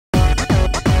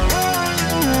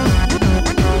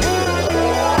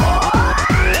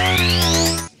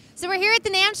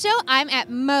I'm at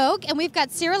Moog, and we've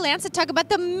got Cyril Lance to talk about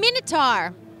the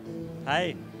Minotaur.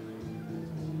 Hi.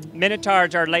 Minotaur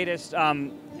is our latest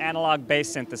analog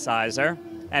bass synthesizer,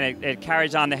 and it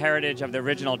carries on the heritage of the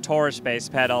original Taurus bass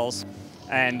pedals,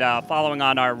 and following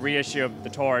on our reissue of the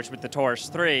Taurus with the Taurus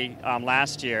 3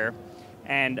 last year.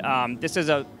 And this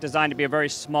is designed to be a very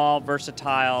small,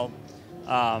 versatile,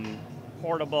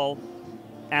 portable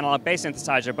analog bass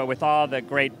synthesizer, but with all the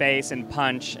great bass and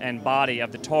punch and body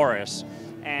of the Taurus.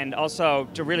 And also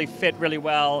to really fit really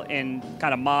well in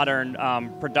kind of modern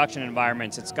production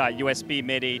environments. It's got USB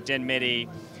MIDI, DIN MIDI,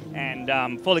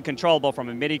 and fully controllable from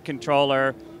a MIDI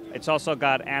controller. It's also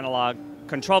got analog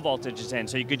control voltages in,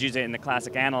 so you could use it in the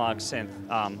classic analog synth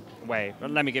way.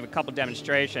 But let me give a couple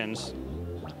demonstrations.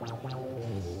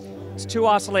 It's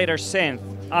 2-oscillator synth.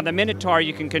 On the Minotaur,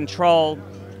 you can control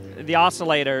the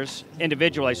oscillators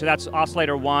individually. So that's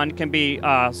oscillator 1 can be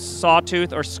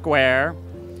sawtooth or square,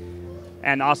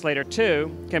 and oscillator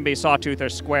 2 can be sawtooth or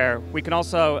square. We can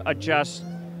also adjust,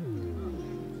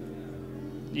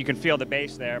 you can feel the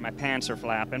bass there, my pants are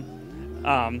flapping.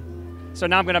 So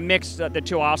now I'm going to mix the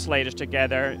two oscillators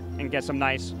together and get some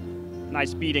nice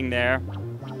beating there.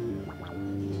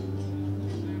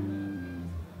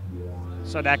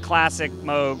 So that classic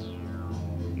Moog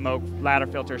ladder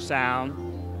filter sound.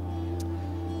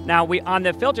 Now on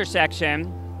the filter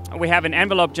section, we have an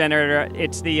envelope generator.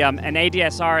 It's the an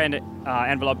ADSR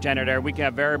envelope generator. We can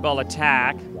have variable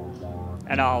attack,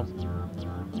 and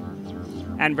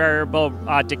variable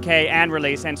decay and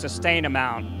release and sustain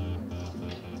amount.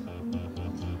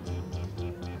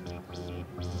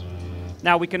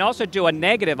 Now we can also do a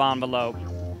negative envelope,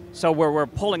 so where we're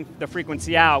pulling the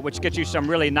frequency out, which gets you some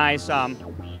really nice,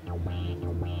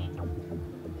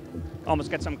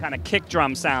 almost get some kind of kick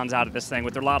drum sounds out of this thing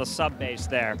with a lot of sub bass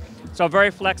there. So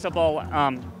very flexible,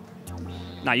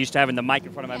 not used to having the mic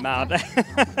in front of my mouth,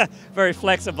 very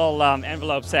flexible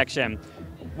envelope section.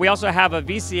 We also have a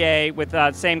VCA with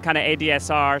the same kind of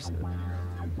ADSRs.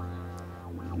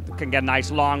 Can get a nice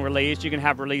long release. You can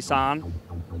have release on.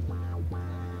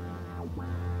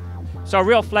 So a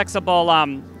real flexible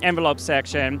envelope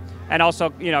section, and also,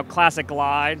 classic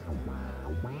glide.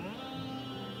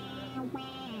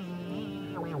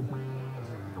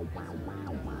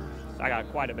 I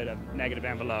got quite a bit of negative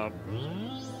envelope.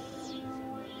 You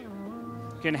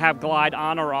can have glide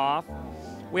on or off.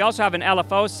 We also have an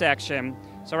LFO section.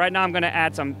 So right now I'm going to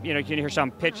add some, you can hear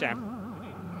some pitch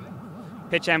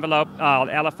envelope,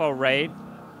 LFO rate.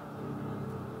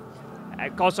 I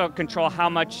can also control how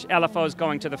much LFO is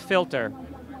going to the filter.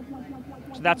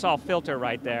 So that's all filter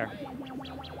right there.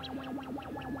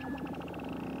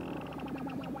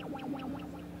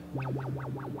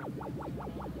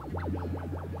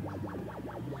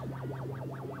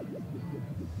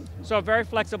 So a very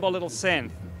flexible little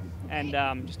synth, and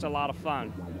just a lot of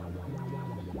fun.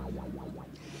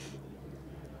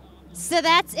 So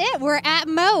that's it. We're at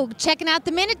Moog checking out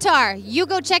the Minotaur. You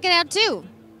go check it out too.